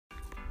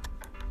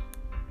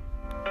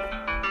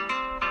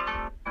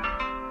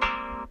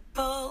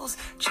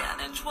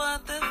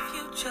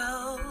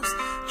chose.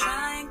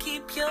 Try and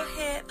keep your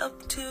head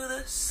up to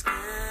the sky.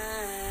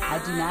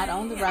 I do not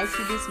own the rights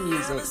to this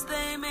music. Nervous,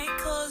 they may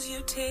cause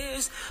you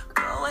tears.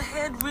 Go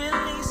ahead,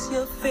 release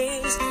your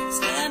fears.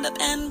 Stand up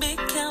and be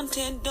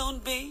counted.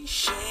 Don't be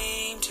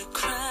ashamed to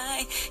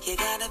cry. You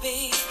gotta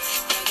be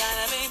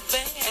bad.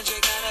 You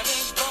gotta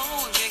be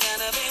bold. You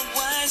gotta be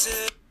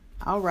wiser.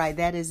 All right,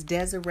 that is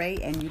Desiree,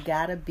 and you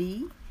gotta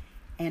be.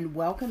 And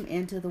welcome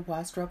into the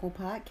Why Struggle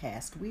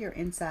podcast. We are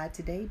inside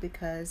today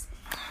because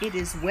it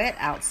is wet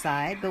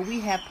outside, but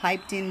we have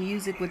piped in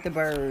music with the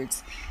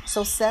birds.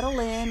 So settle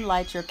in,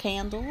 light your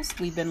candles.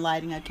 We've been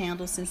lighting a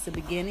candle since the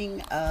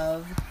beginning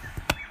of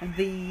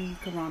the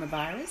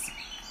coronavirus.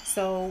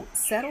 So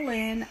settle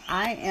in.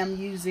 I am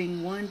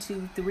using 1,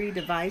 2, 3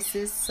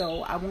 devices,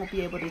 so I won't be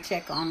able to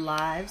check on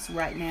lives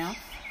right now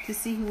to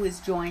see who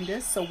has joined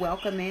us. So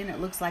welcome in. It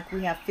looks like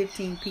we have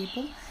 15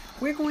 people.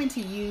 We're going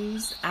to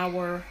use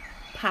our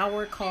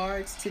power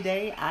cards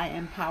today. I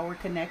am Power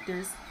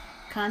Connectors.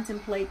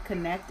 Contemplate,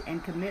 Connect,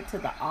 and Commit to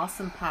the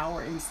Awesome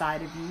Power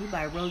Inside of You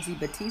by Rosie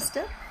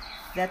Batista.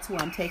 That's who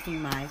I'm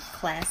taking my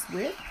class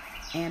with.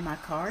 And my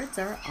cards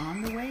are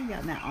on the way.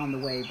 Yeah, not on the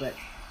way, but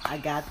I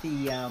got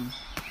the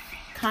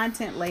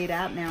content laid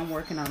out. Now I'm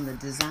working on the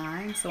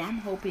design. So I'm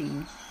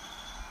hoping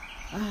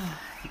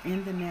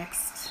in the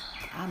next,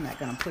 I'm not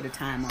going to put a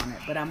time on it,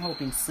 but I'm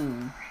hoping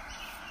soon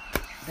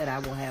that I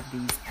will have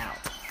these out.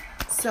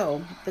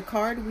 So the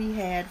card we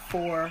had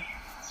for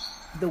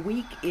the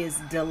week is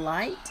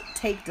Delight.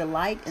 Take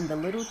delight in the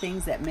little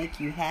things that make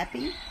you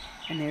happy.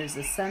 And there's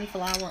a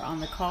sunflower on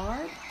the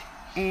card.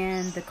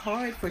 And the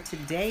card for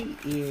today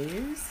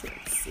is,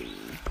 let's see,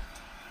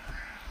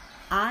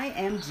 I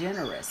am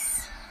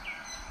generous.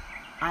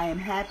 I am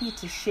happy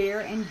to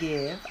share and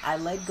give. I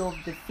let go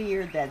of the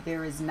fear that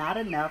there is not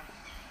enough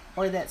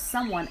or that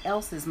someone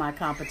else is my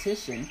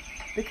competition.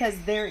 Because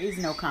there is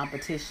no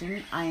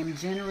competition, I am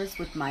generous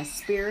with my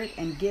spirit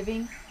and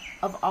giving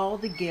of all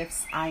the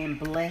gifts I am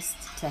blessed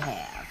to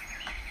have.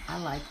 I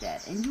like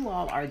that. And you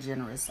all are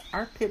generous.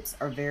 Our pips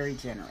are very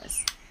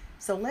generous.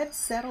 So let's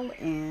settle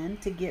in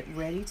to get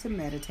ready to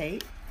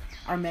meditate.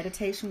 Our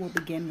meditation will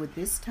begin with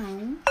this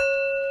tone.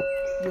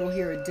 You'll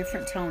hear a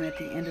different tone at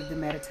the end of the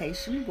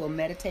meditation. We'll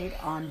meditate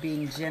on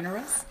being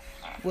generous.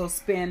 We'll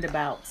spend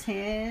about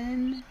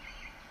 10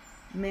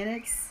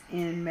 minutes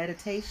in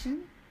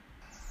meditation.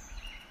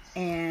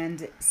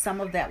 And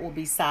some of that will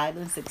be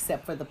silence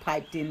except for the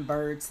piped in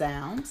bird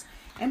sounds.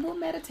 And we'll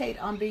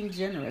meditate on being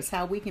generous,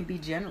 how we can be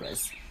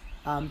generous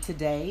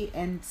today.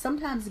 And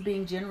sometimes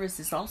being generous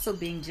is also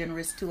being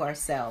generous to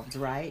ourselves,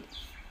 right?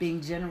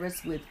 Being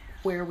generous with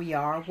where we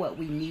are, what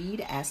we need,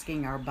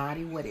 asking our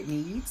body what it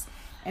needs,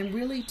 and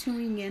really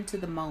tuning into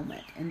the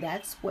moment. And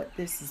that's what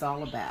this is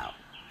all about.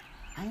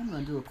 I am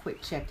going to do a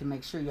quick check to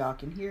make sure y'all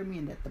can hear me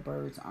and that the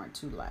birds aren't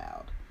too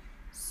loud.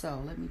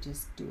 So let me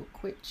just do a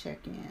quick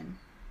check-in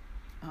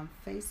on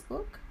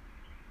Facebook.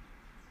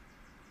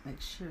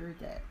 Make sure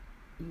that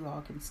you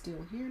all can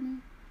still hear me.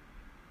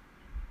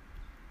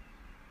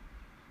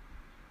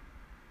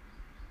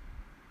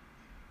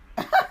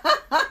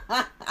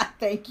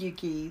 Thank you,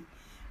 Keith.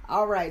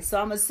 All right,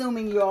 so I'm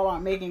assuming you all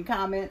aren't making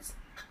comments.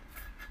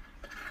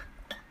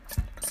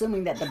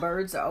 Assuming that the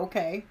birds are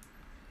okay.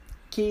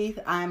 Keith,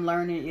 I'm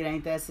learning it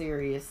ain't that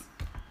serious.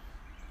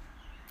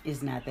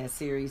 It's not that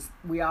serious.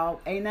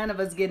 Ain't none of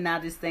us getting out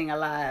of this thing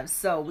alive.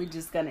 So we're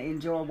just going to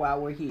enjoy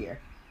while we're here.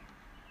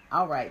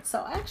 All right.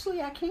 So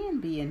actually I can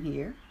be in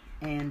here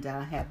and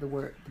have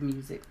the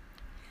music,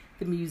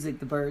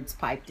 the birds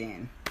piped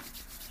in.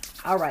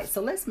 All right.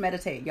 So let's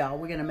meditate, y'all.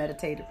 We're going to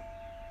meditate.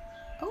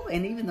 Oh,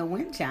 and even the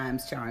wind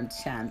chimes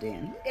chimed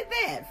in. Look at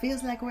that.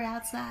 Feels like we're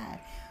outside.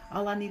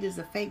 All I need is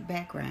a fake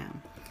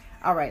background.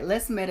 All right.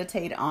 Let's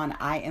meditate on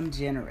I am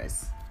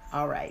generous.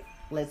 All right.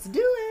 Let's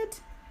do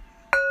it.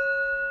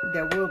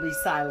 There will be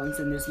silence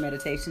in this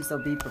meditation, so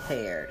be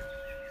prepared.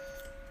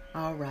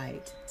 All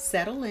right.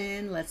 Settle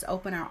in. Let's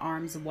open our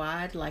arms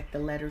wide like the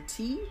letter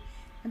T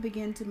and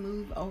begin to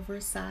move over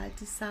side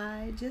to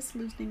side, just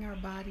loosening our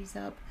bodies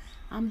up.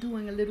 I'm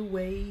doing a little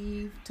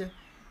wave to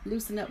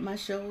loosen up my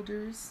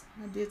shoulders.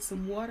 I did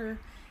some water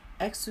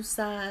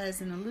exercise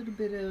and a little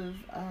bit of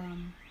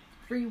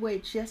free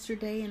weights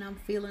yesterday, and I'm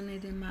feeling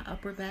it in my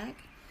upper back.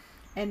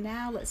 And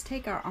now let's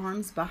take our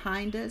arms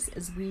behind us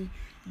as we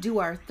do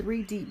our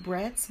 3 deep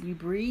breaths. We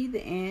breathe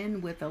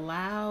in with a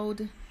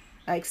loud,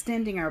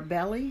 extending our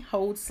belly,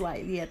 hold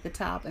slightly at the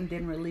top, and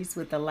then release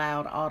with a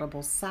loud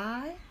audible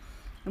sigh.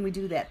 And we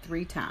do that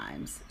 3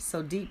 times.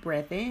 So deep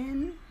breath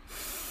in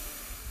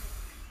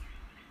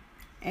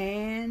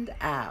and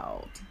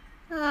out.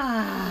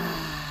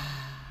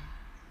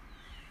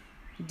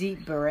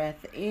 Deep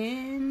breath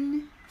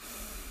in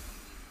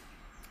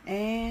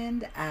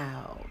and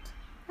out.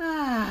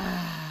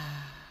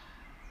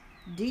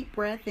 Deep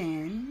breath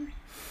in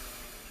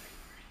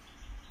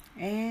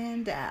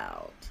and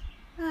out.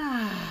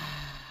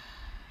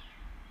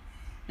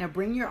 Now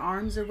bring your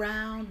arms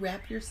around,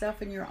 wrap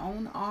yourself in your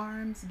own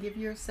arms, give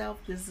yourself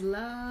this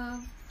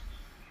love,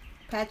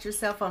 Pat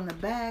yourself on the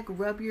back,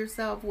 rub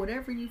yourself,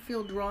 whatever you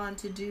feel drawn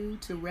to do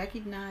to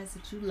recognize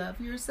that you love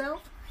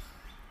yourself.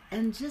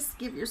 And just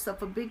give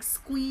yourself a big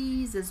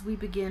squeeze as we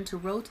begin to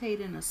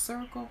rotate in a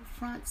circle,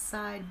 front,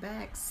 side,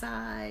 back,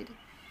 side.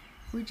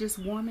 We're just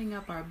warming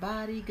up our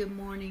body. Good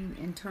morning,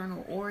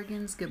 internal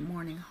organs. Good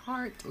morning,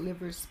 heart,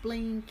 liver,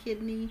 spleen,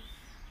 kidney,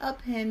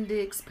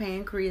 appendix,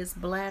 pancreas,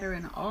 bladder,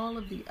 and all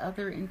of the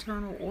other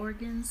internal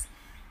organs.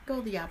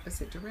 Go the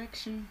opposite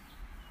direction.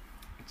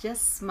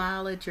 Just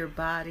smile at your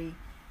body,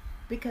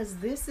 because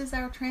this is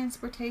our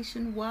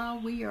transportation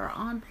while we are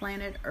on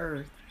planet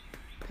Earth.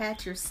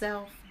 Pat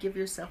yourself, give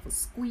yourself a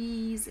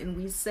squeeze, and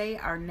we say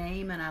our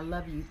name and I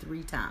love you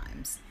 3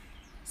 times.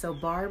 So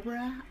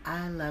Barbara,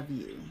 I love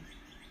you.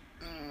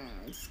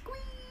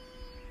 Squeeze,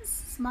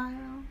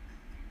 smile.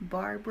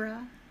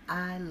 Barbara,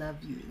 I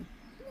love you.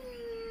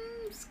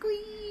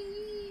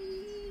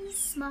 Squeeze,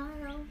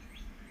 smile.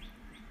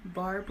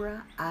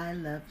 Barbara, I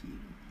love you.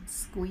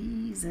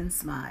 Squeeze and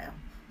smile.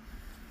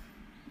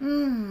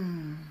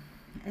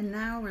 And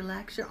now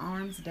relax your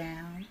arms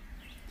down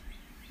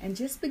and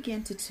just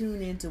begin to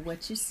tune into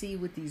what you see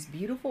with these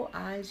beautiful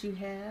eyes you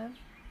have.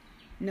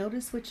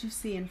 Notice what you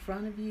see in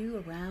front of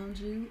you, around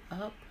you,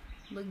 up,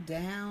 look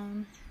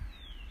down,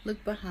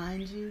 look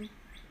behind you.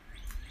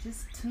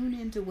 Just tune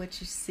into what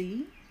you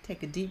see.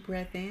 Take a deep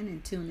breath in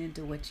and tune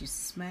into what you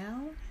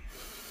smell.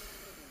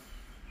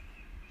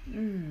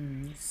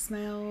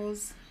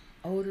 Smells,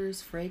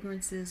 odors,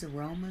 fragrances,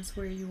 aromas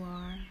where you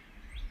are.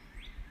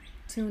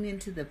 Tune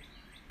into the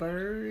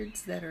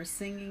birds that are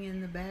singing in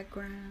the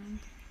background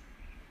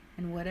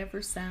and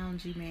whatever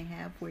sounds you may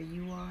have where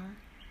you are.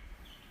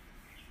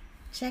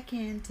 Check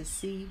in to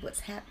see what's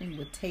happening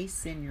with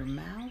tastes in your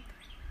mouth.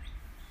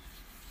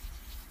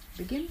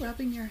 Begin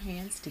rubbing your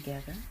hands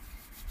together,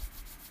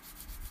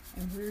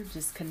 and we're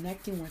just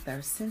connecting with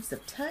our sense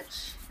of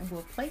touch, and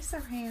we'll place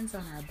our hands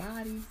on our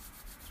body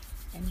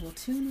and we'll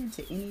tune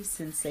into any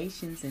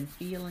sensations and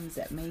feelings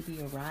that may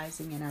be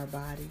arising in our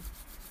body.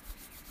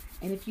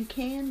 And if you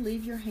can,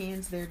 leave your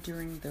hands there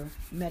during the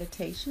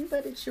meditation,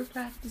 but it's your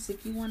practice.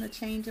 If you want to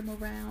change them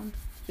around,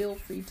 feel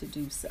free to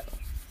do so.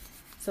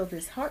 So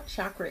this heart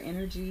chakra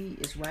energy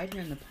is right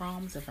here in the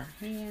palms of our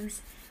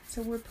hands.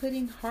 So we're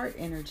putting heart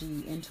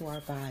energy into our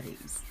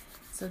bodies.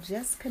 So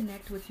just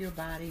connect with your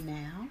body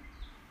now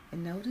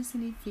and notice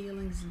any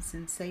feelings and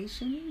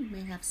sensation. You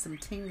may have some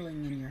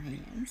tingling in your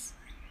hands.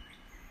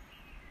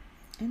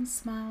 And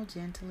smile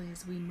gently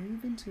as we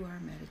move into our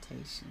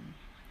meditation.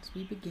 As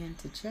we begin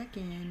to check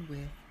in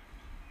with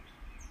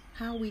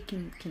how we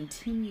can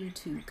continue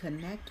to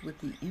connect with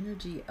the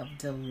energy of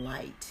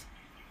delight,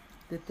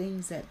 the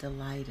things that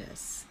delight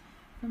us,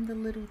 from the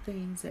little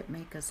things that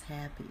make us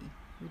happy.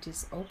 We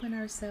just open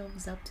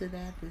ourselves up to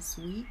that this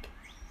week,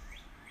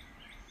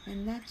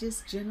 and that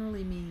just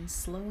generally means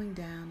slowing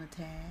down a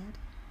tad,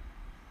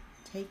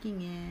 taking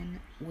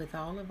in with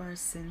all of our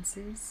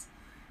senses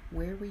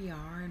where we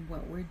are and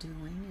what we're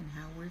doing and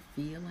how we're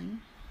feeling,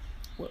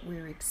 what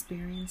we're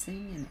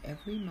experiencing in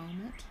every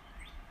moment.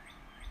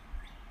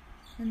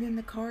 And then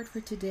the card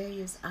for today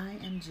is I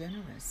am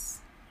generous,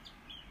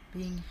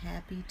 being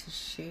happy to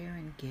share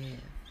and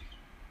give.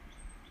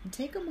 And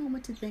take a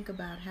moment to think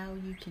about how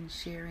you can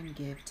share and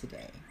give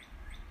today.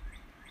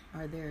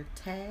 Are there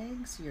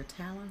tags, your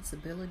talents,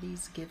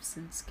 abilities, gifts,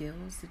 and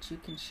skills that you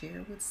can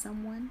share with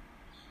someone?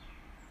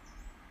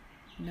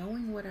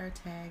 Knowing what our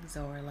tags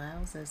are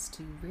allows us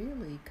to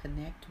really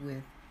connect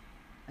with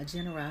a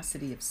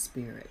generosity of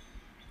spirit.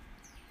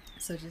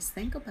 So just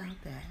think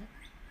about that.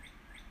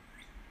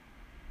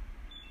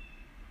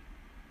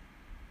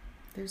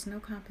 There's no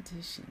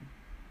competition.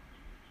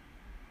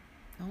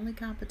 The only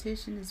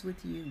competition is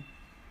with you.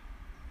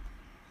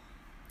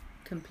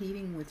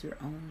 Competing with your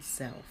own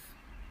self.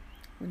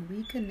 When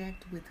we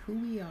connect with who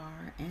we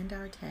are and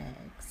our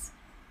tags,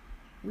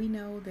 we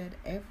know that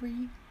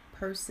every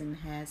person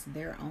has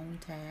their own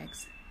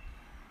tags.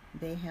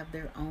 They have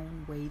their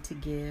own way to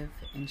give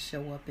and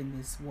show up in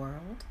this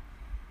world.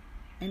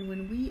 And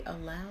when we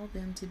allow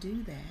them to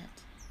do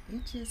that,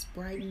 it just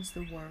brightens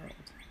the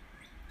world.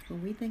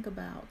 When we think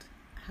about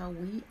how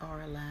we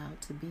are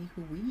allowed to be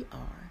who we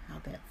are, how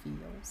that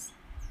feels,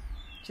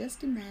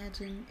 just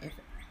imagine if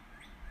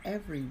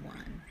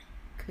everyone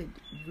could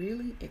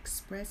really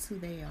express who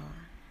they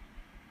are,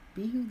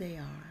 be who they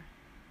are.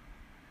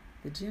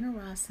 The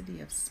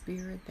generosity of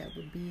spirit that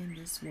would be in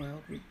this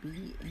world would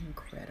be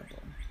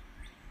incredible.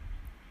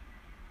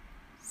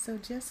 So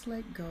just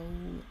let go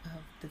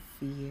of the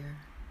fear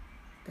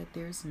that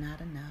there's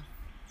not enough,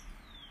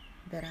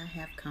 that I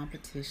have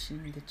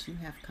competition, that you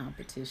have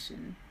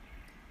competition.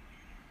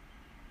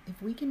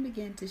 If we can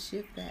begin to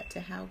shift that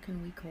to how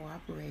can we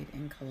cooperate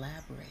and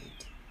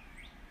collaborate,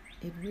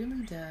 it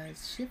really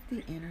does shift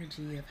the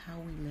energy of how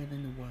we live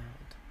in the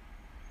world.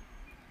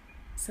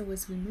 So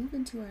as we move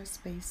into our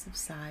space of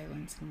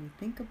silence and we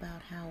think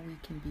about how we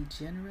can be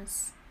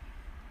generous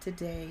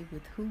today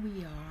with who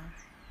we are,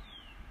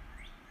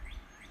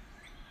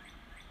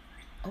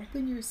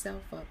 open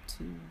yourself up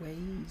to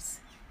ways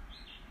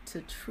to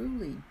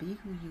truly be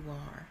who you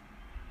are.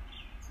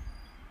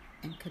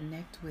 and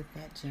connect with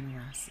that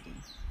generosity.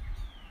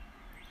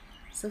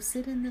 So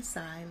sit in the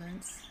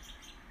silence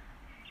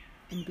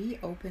and be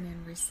open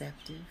and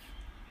receptive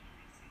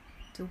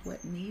to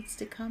what needs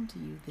to come to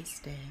you this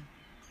day.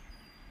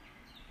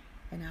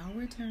 And I'll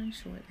return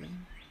shortly.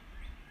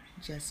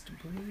 Just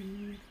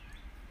breathe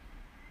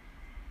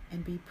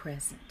and be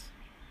present.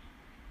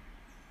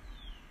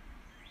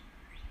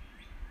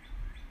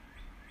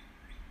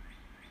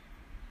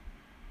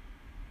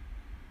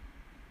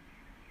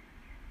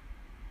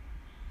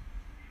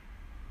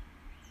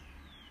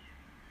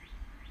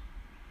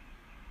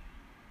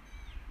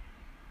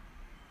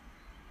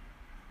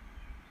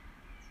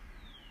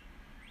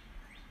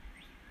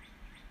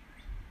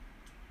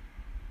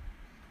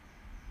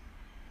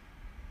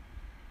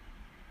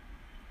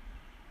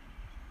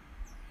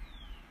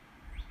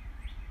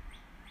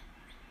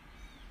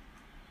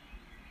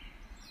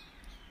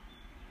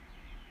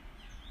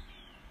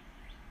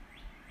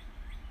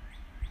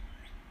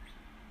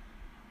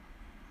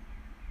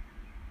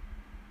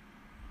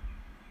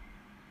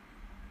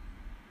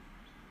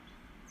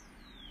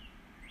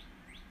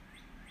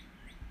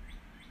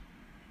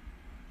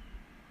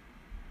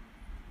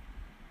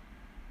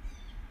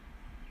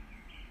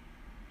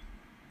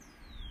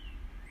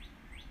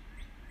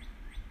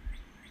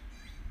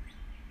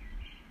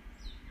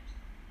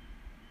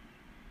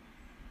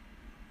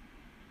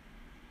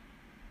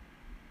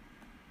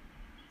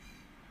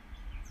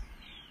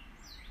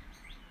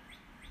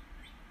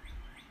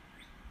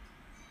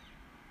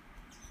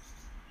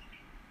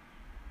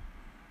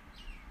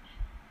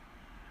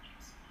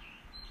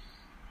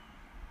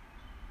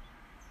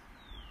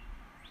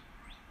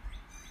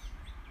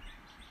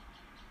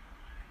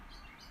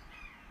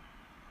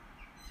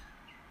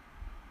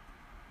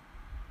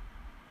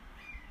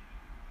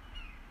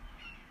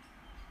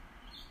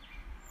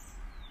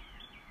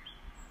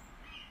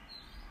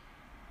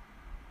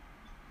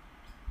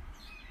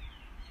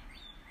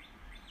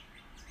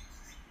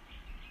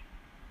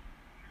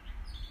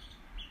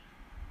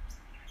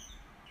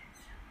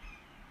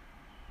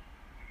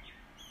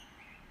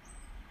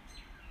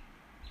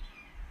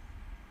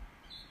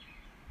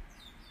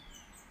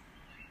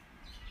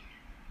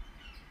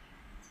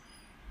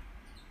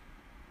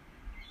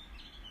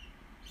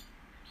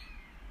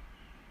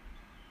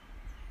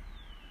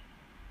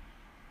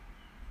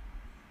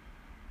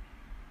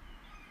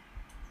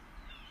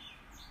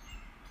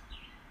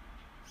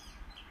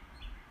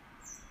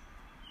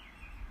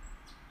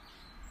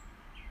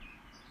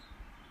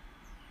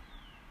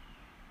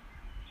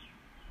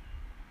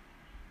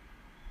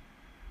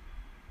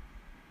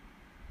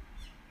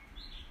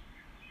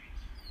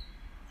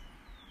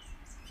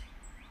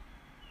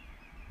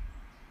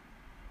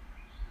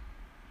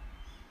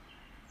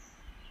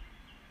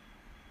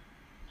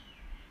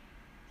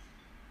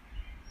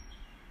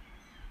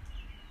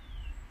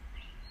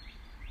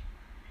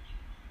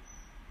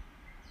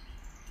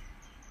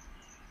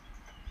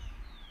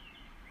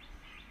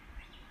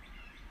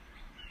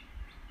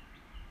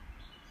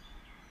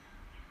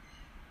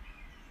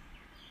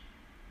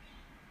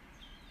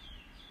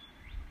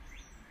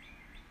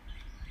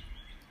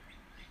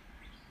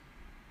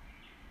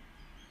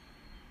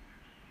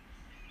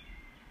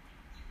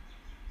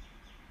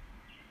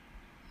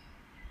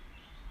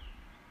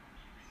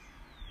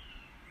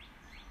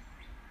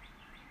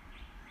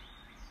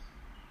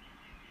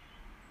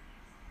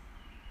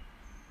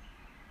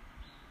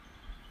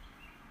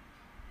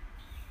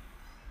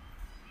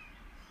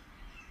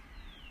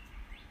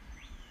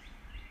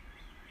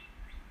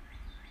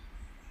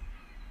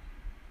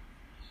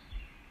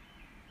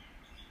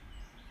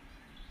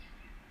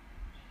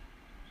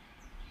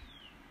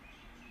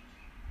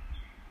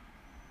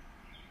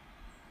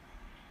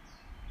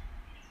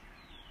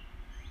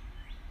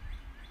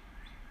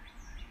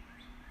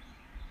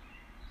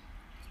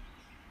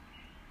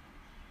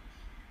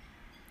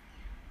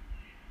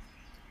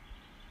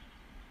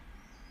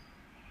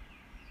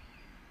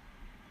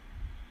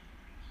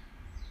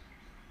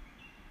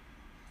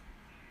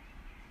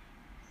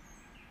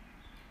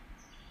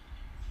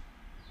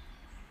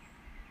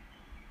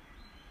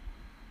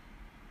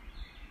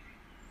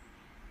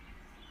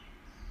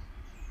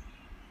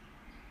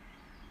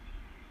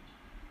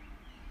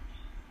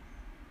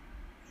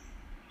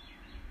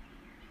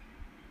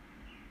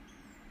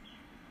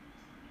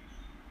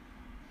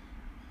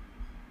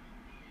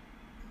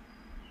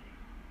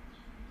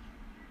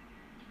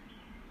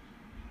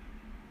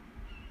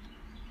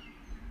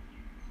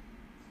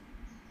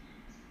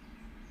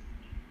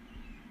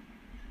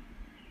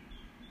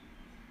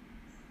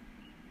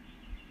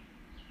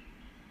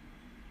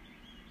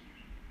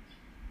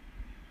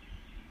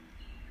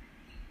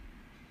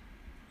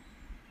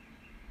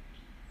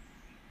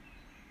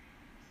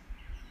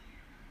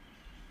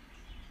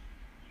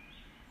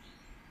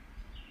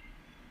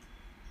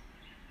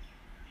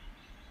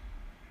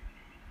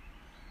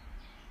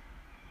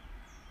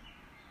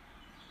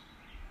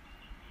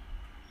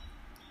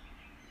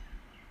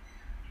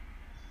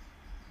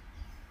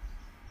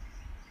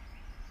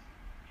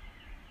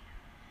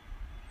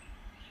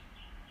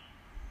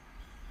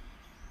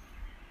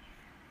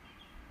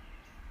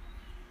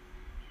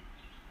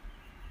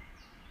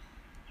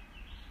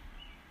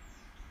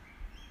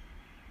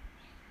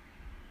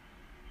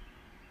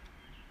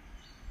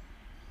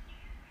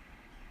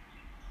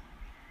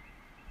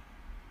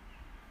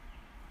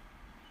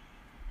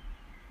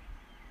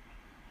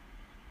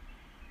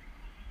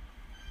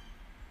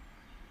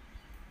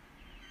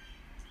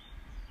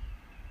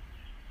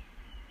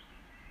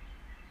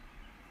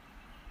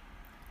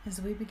 As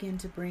we begin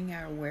to bring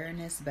our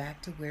awareness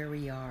back to where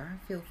we are,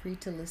 feel free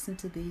to listen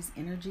to these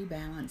energy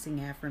balancing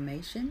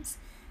affirmations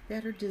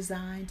that are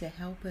designed to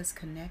help us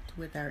connect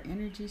with our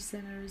energy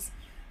centers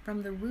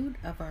from the root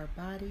of our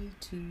body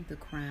to the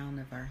crown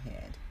of our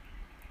head.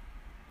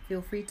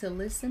 Feel free to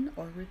listen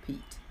or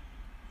repeat.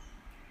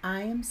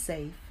 I am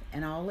safe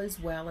and all is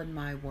well in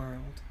my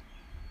world.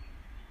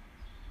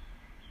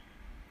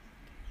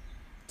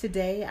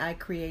 Today I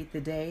create the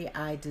day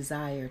I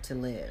desire to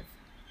live.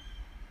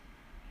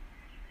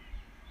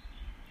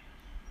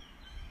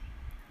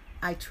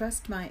 I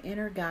trust my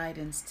inner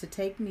guidance to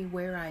take me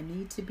where I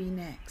need to be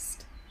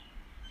next.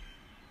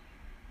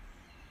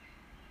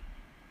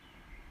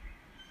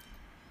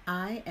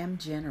 I am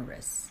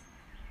generous.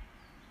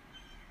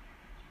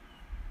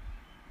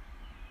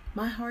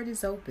 My heart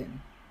is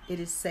open.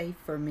 It is safe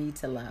for me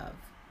to love.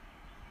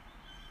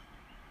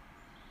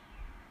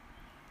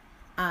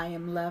 I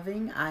am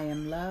loving. I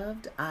am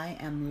loved. I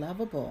am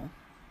lovable.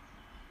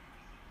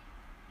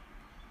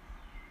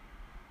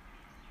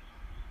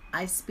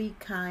 I speak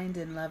kind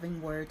and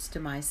loving words to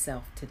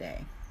myself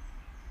today.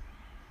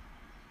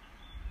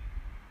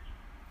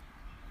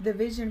 The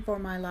vision for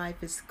my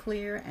life is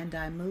clear and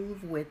I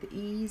move with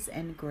ease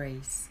and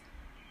grace.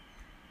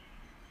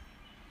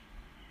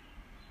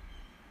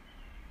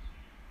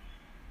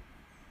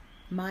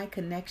 My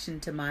connection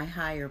to my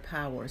higher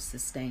power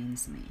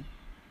sustains me.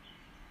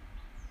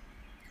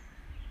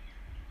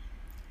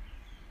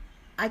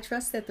 I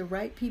trust that the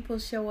right people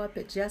show up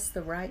at just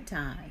the right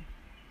time.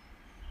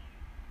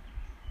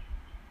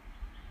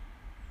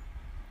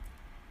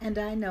 And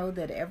I know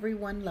that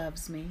everyone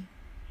loves me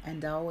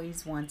and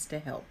always wants to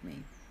help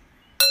me.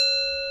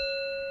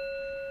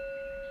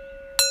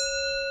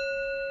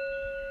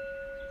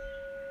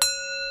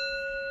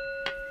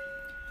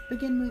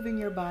 Begin moving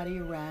your body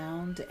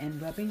around and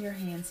rubbing your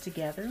hands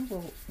together.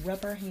 We'll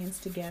rub our hands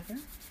together.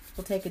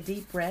 We'll take a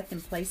deep breath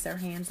and place our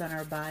hands on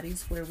our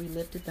bodies where we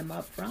lifted them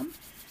up from.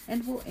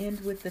 And we'll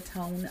end with the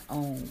tone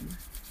Om.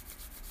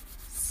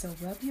 So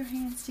rub your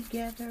hands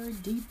together,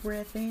 deep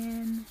breath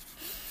in.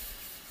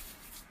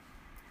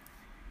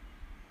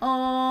 Feel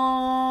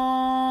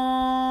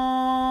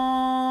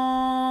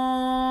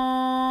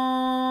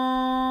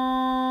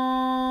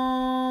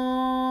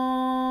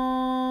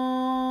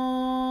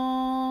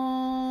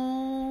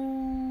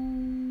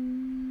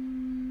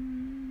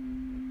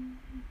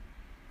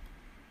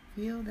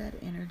that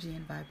energy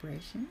and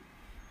vibration.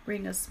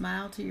 Bring a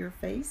smile to your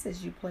face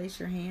as you place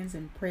your hands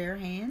in prayer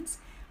hands.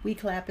 We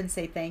clap and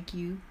say thank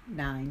you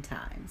 9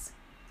 times.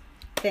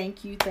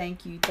 Thank you,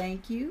 thank you,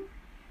 thank you.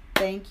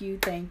 Thank you,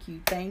 thank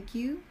you, thank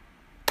you.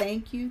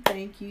 Thank you,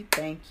 thank you,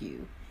 thank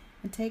you.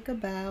 And take a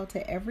bow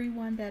to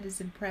everyone that is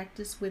in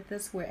practice with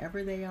us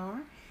wherever they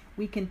are.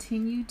 We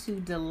continue to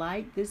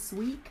delight this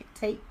week.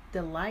 Take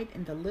delight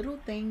in the little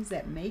things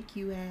that make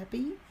you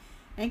happy.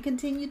 And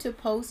continue to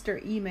post or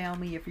email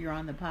me if you're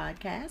on the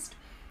podcast.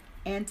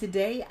 And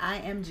today I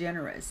am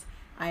generous.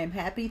 I am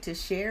happy to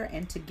share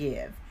and to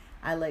give.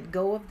 I let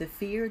go of the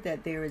fear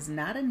that there is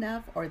not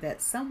enough or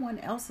that someone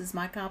else is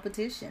my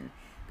competition.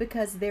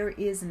 Because there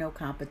is no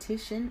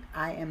competition,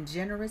 I am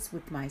generous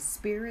with my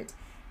spirit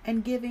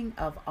and giving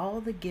of all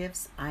the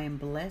gifts I am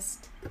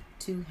blessed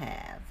to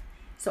have.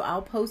 So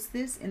I'll post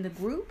this in the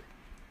group.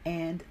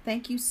 And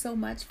thank you so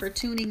much for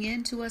tuning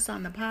in to us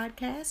on the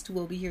podcast.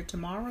 We'll be here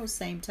tomorrow,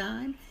 same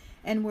time.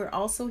 And we're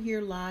also here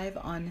live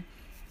on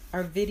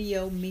our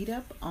video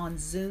meetup on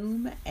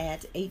Zoom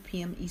at 8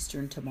 p.m.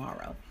 Eastern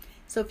tomorrow.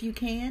 So if you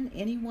can,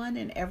 anyone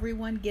and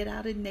everyone, get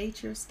out in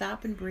nature,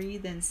 stop and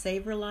breathe and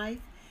savor life.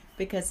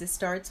 Because it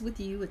starts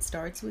with you, it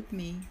starts with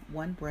me.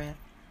 One breath,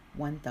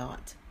 one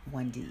thought,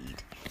 one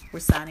deed.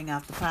 We're signing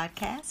off the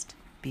podcast.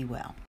 Be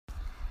well.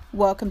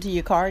 Welcome to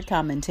your card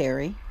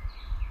commentary.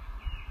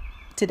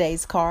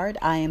 Today's card,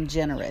 I am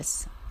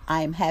generous.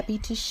 I am happy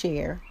to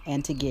share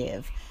and to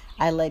give.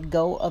 I let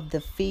go of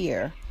the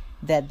fear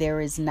that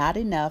there is not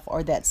enough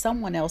or that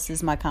someone else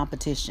is my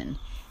competition.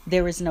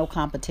 There is no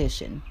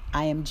competition.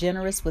 I am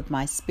generous with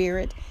my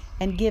spirit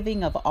and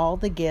giving of all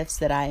the gifts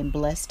that I am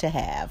blessed to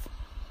have.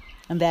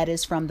 And that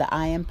is from the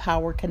I Am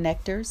Power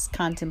Connectors,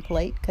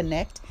 Contemplate,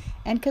 Connect,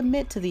 and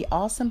Commit to the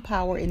Awesome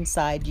Power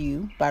Inside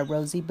You by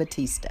Rosie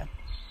Batista.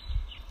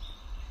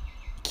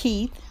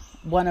 Keith,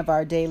 one of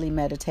our daily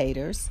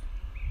meditators,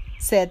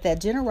 said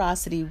that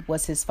generosity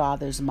was his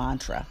father's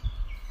mantra.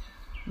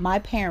 My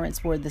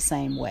parents were the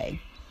same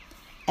way.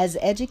 As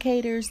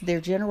educators,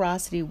 their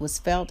generosity was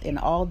felt in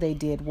all they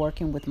did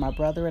working with my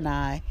brother and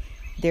I,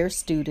 their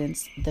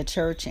students, the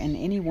church, and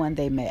anyone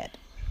they met.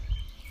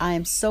 I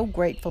am so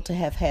grateful to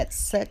have had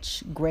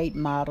such great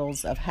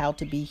models of how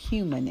to be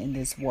human in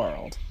this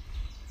world.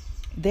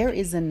 There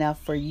is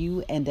enough for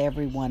you and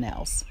everyone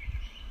else.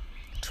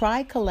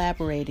 Try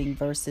collaborating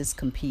versus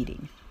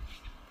competing.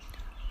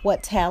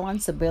 What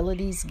talents,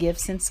 abilities,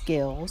 gifts, and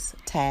skills,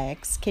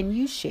 tags can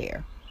you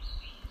share?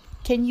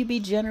 Can you be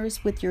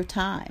generous with your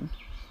time?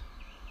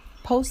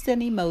 Post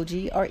an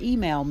emoji or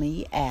email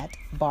me at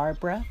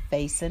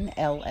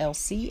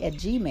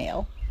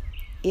BarbaraFaisonLLC@gmail.com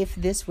if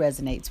this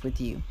resonates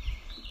with you.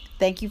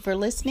 Thank you for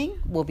listening.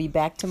 We'll be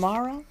back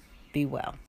tomorrow. Be well.